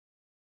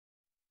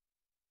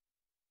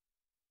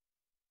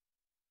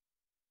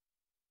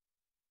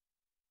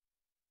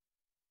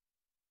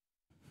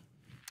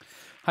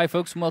Hi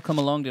folks, and welcome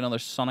along to another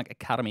Sonic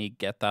Academy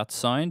Get That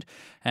Sound.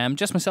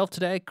 Just myself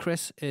today.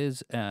 Chris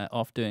is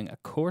off doing a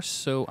course,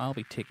 so I'll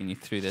be taking you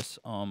through this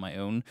on my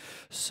own.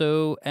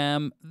 So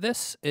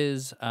this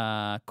is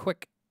a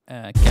quick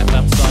Get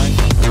That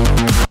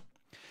Sound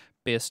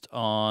based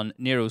on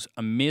Nero's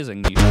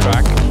amazing new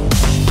track.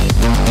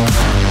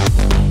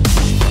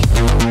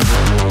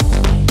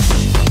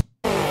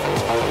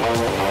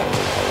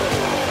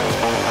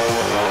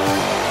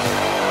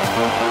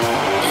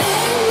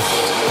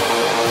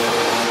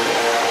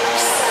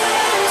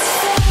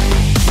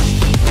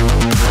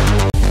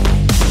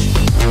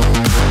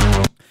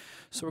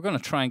 So we're going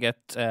to try and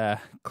get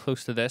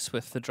close to this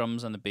with the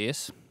drums and the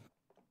bass.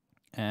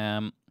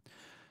 So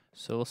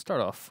we'll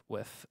start off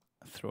with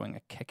throwing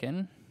a kick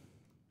in.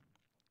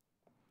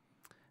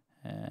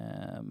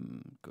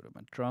 Go to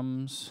my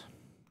drums.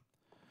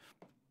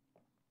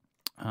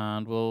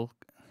 And we'll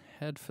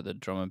head for the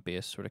drum and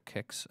bass sort of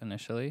kicks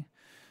initially.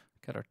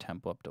 Get our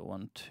tempo up to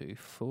 1, 2,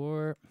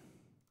 4.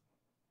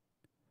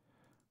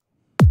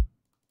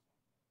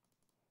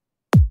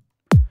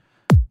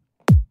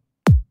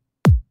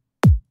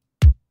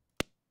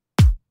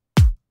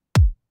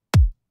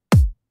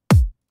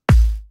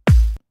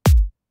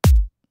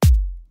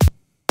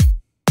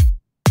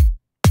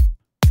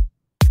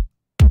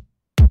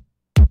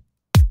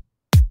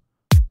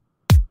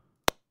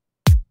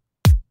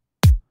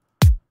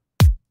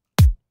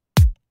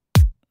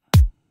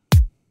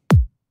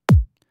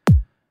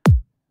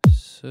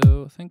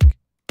 So I think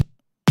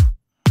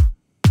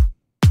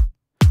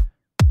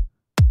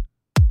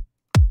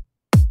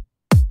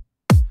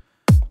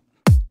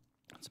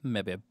it's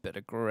maybe a bit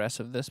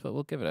aggressive this, but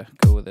we'll give it a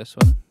go with this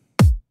one.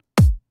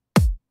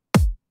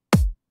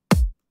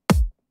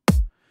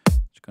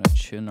 Just going to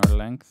tune our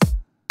length.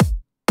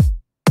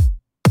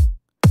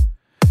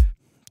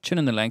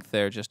 Tuning the length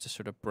there just to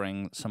sort of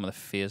bring some of the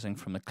phasing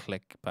from the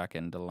click back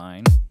into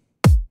line.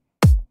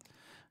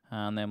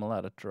 And then we'll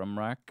add a drum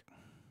rack.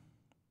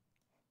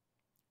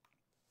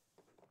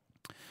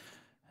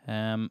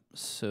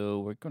 So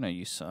we're going to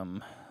use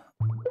some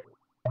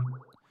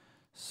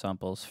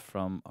samples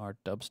from our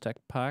dubstep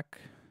pack.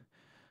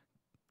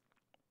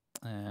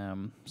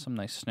 Some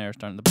nice snares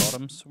down at the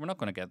bottom. So we're not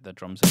going to get the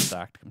drums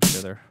exact. I'm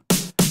sure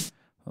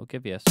we'll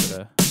give you a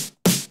sort of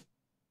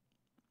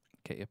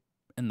get you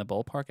in the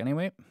ballpark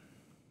anyway.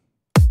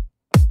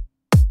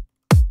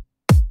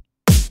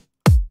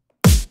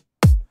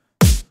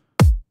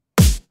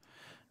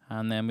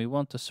 And then we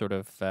want to sort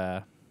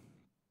of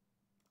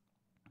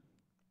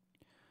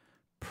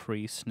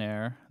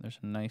pre-snare. There's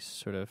a nice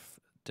sort of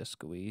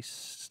disco-y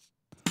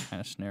kind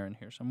of snare in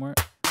here somewhere.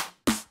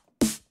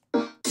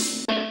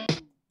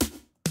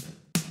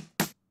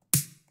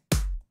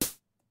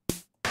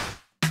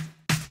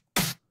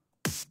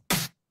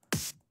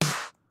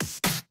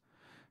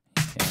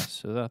 Yeah,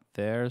 so that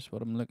there's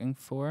what I'm looking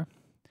for.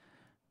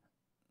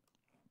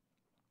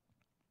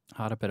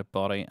 Add a bit of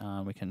body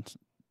and we can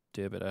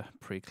do a bit of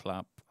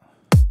pre-clap.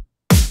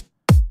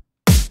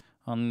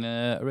 On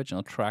the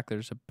original track,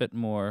 there's a bit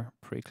more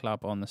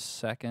pre-clap on the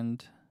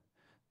second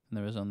than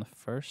there is on the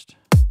first.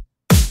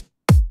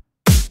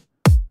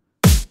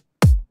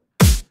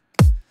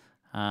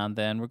 And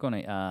then we're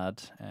going to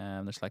add,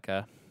 there's like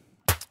a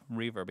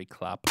reverby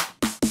clap.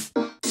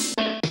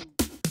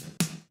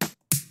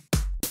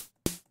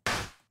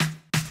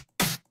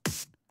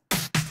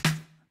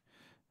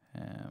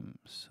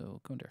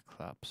 So go into our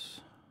claps.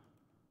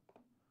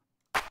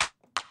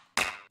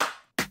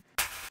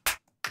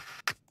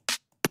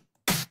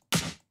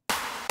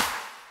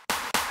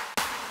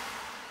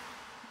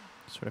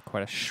 Sort of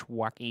quite a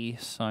schwacky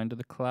sound to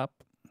the clap,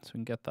 so we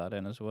can get that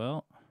in as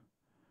well.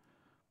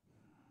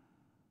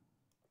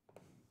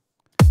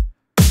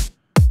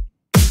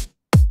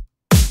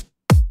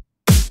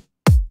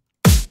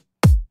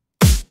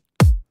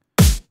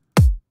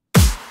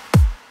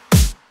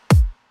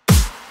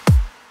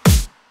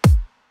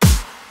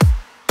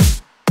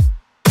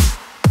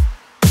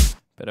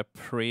 Bit of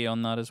pre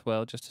on that as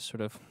well, just to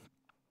sort of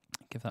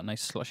give that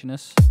nice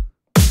slushiness.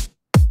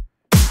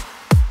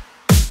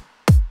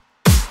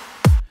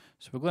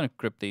 So we're going to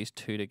group these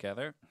two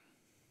together,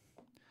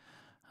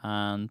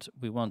 and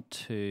we want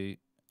to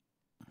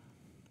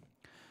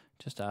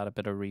just add a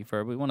bit of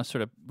reverb. We want to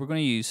sort of, we're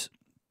going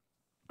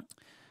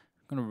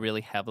to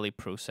really heavily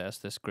process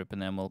this group, and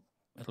then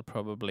it'll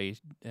probably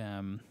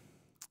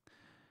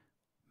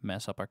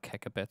mess up our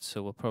kick a bit,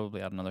 so we'll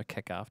probably add another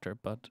kick after,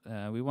 but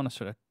we want to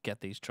sort of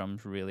get these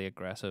drums really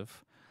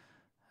aggressive.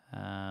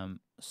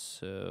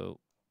 So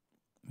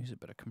use a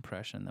bit of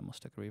compression, and then we'll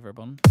stick a reverb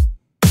on.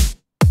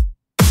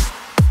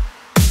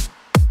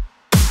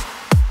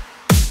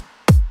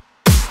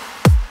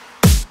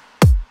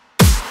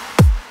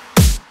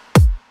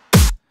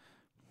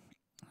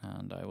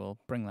 And I will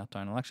bring that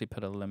down. I'll actually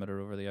put a limiter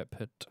over the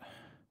output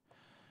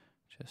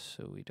just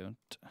so we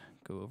don't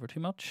go over too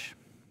much.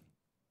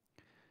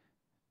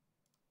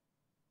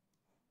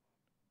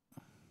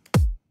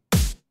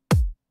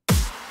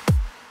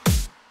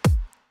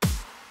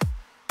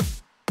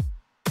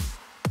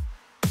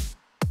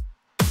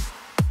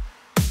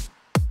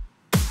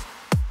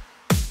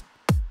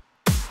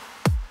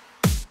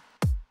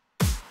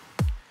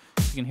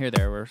 You can hear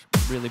there we're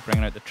really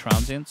bringing out the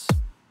transients,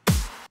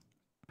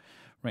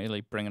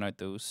 really bringing out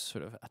those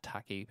sort of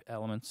attacky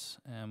elements,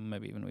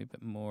 maybe even a wee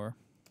bit more.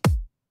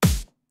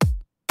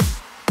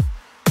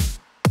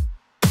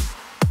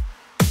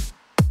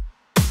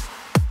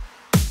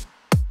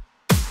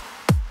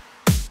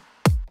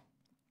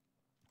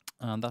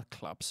 And that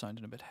clap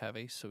sounding a bit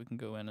heavy, so we can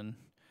go in and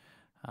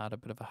add a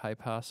bit of a high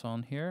pass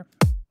on here.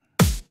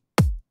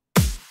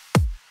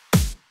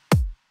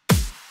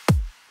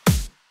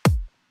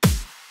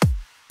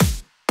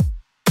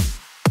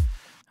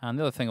 And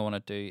the other thing I want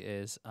to do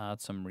is add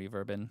some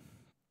reverb in.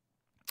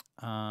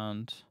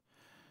 And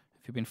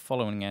if you've been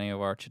following any of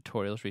our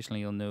tutorials recently,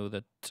 you'll know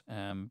that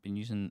I've been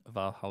using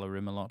Valhalla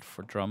Room a lot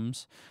for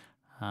drums.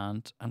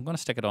 And I'm going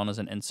to stick it on as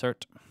an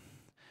insert.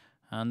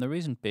 And the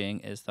reason being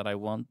is that I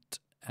want...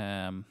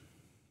 I'm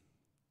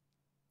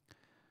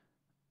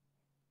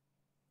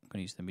going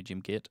to use the medium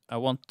gate. I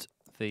want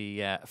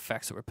the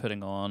effects that we're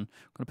putting on. I'm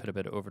going to put a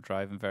bit of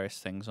overdrive and various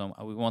things on.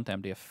 We want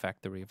them to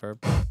affect the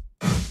reverb.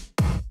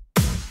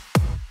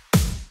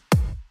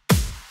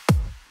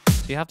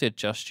 So you have to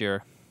adjust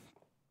your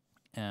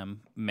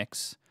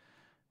mix.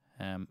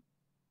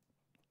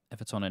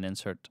 If it's on an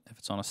insert, if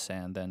it's on a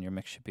send, then your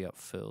mix should be up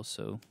full.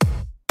 So.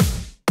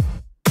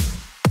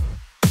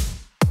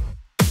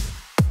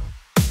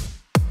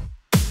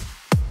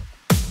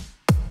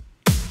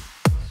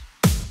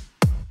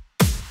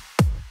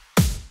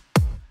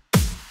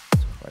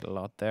 Quite a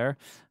lot there,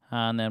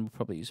 and then we'll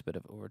probably use a bit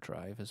of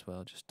overdrive as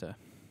well, just to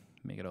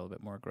make it all a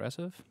bit more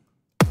aggressive.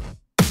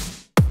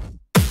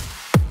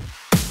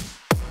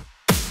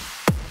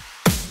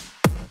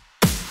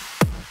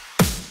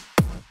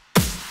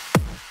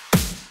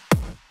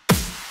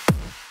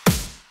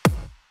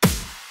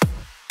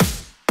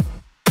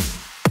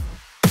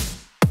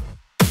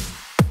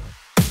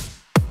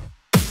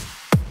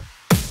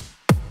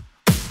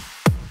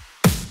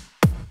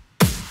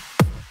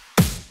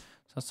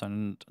 That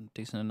sounded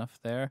decent enough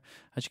there.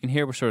 As you can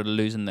hear, we're sort of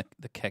losing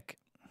the kick.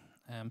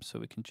 So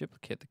we can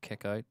duplicate the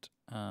kick out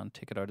and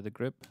take it out of the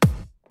group.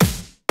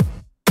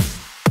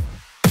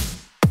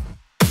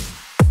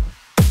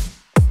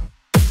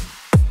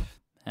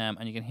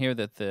 And you can hear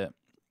that the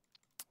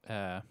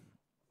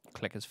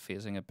click is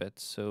phasing a bit.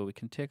 So we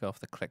can take off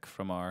the click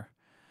from our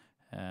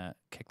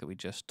kick that we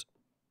just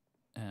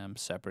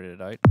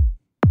separated out.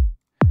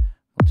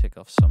 We'll take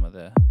off some of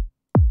the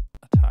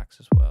attacks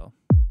as well.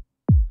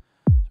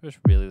 We're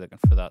just really looking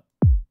for that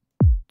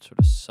sort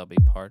of subby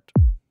part.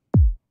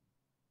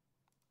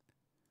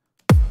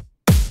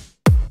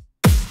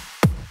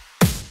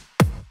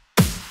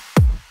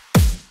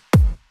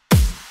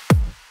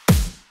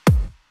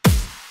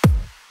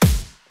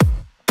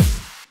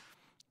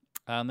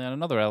 And then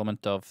another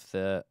element of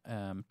the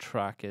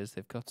track is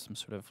they've got some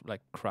sort of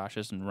like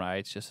crashes and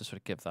rides just to sort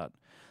of give that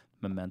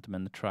momentum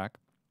in the track.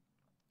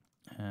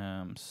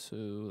 So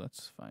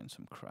let's find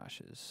some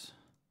crashes.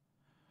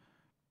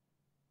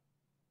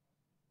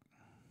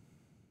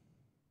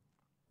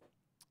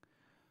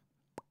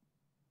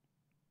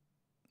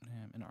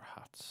 In our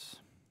hats.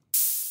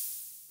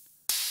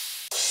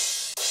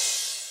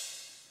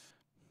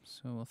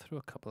 So we'll throw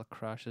a couple of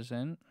crashes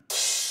in.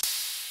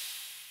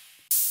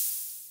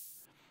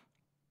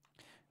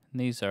 And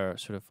these are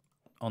sort of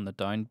on the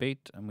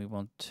downbeat, and we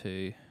want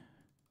to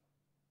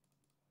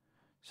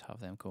just have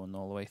them going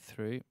all the way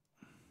through.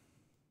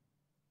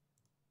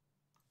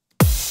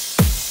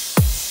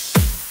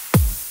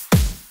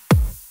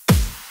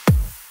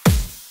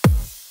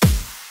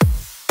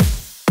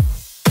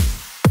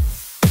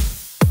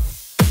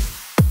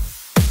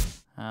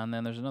 And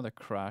then there's another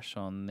crash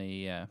on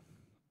the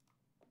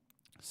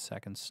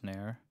second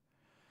snare.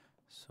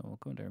 So we'll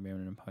go into our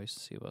Random House and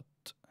see what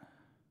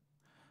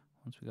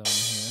once we got in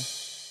here.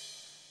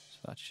 So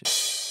that should do.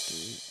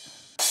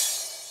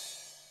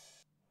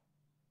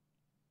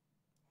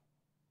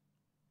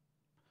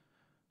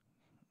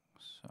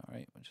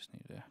 Sorry, we just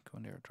need to go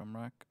into our drum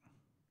rack.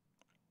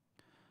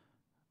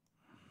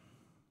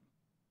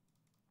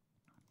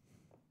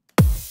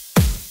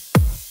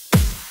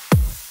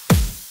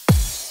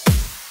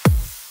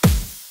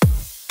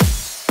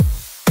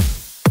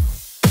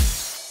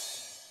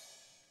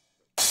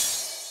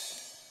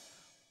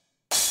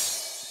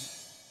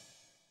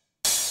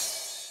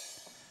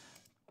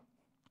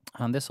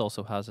 And this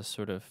also has a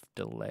sort of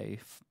delay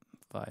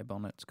vibe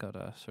on it. It's got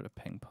a sort of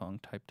ping pong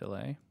type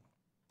delay.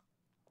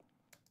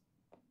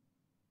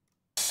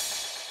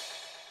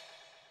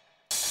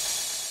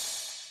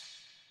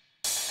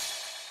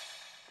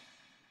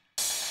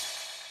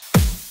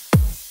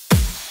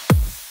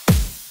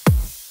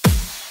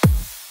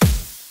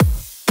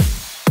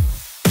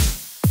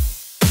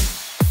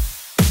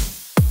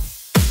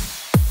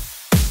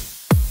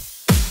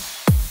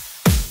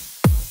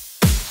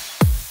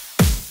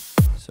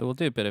 So we'll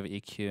do a bit of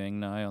EQing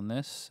now on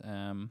this.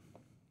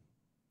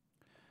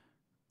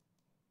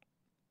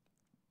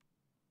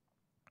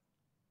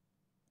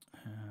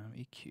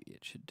 EQ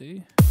it should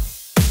do.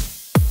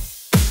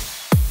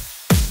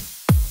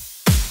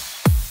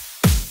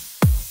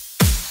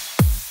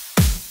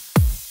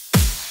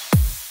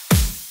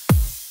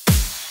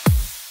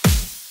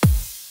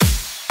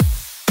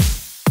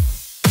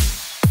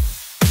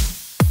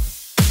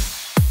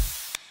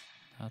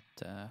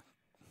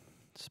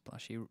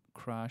 splashy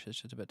crash is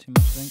just a bit too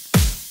much, I think.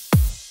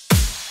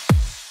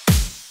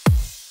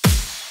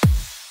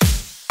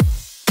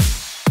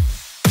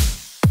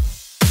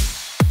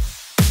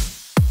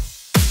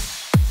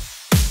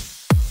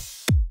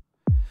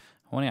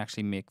 I want to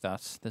actually make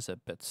this a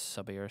bit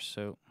subbier,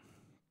 so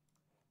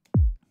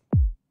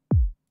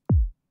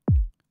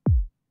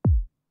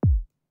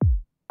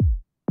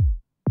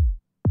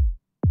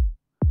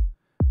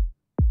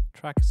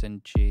track is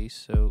in G,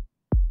 so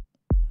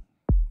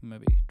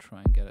maybe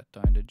try and get it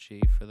down to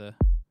G for the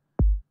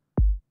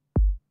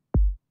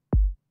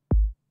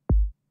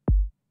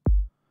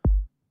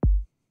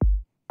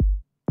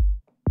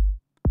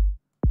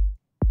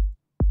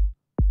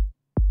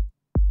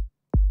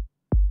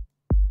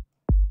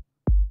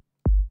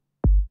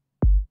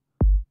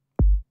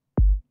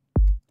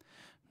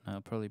now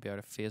I'll probably be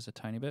able to phase a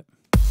tiny bit.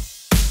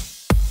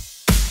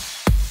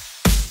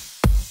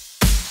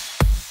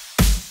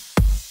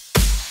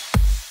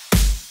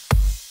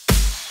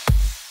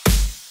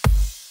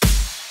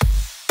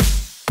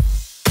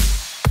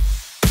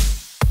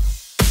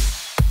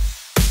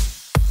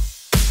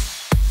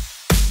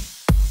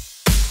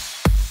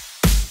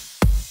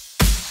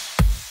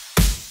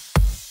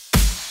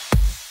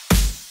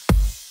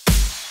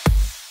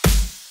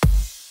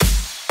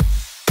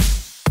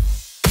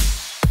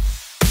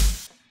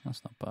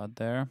 That's not bad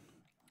there.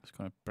 Just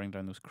going to bring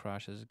down those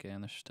crashes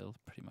again. They're still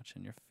pretty much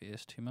in your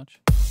face too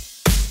much.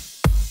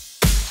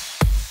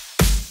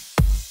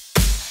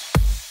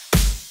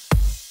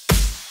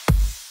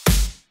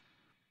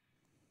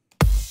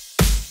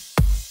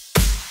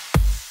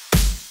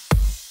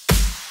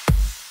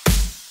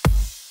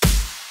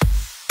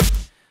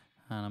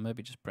 And I'll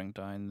maybe just bring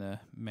down the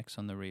mix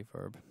on the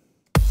reverb.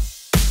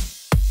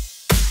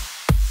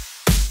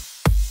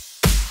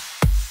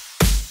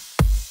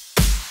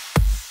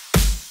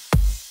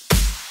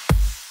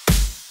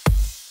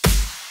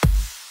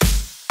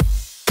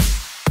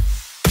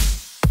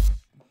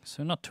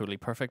 So not totally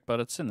perfect,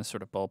 but it's in the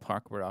sort of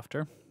ballpark we're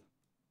after.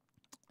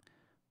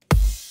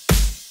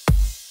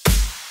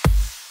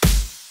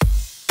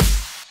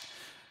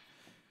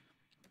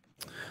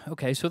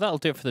 Okay, so that'll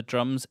do it for the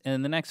drums.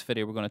 In the next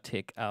video, we're going to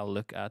take a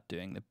look at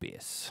doing the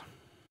bass.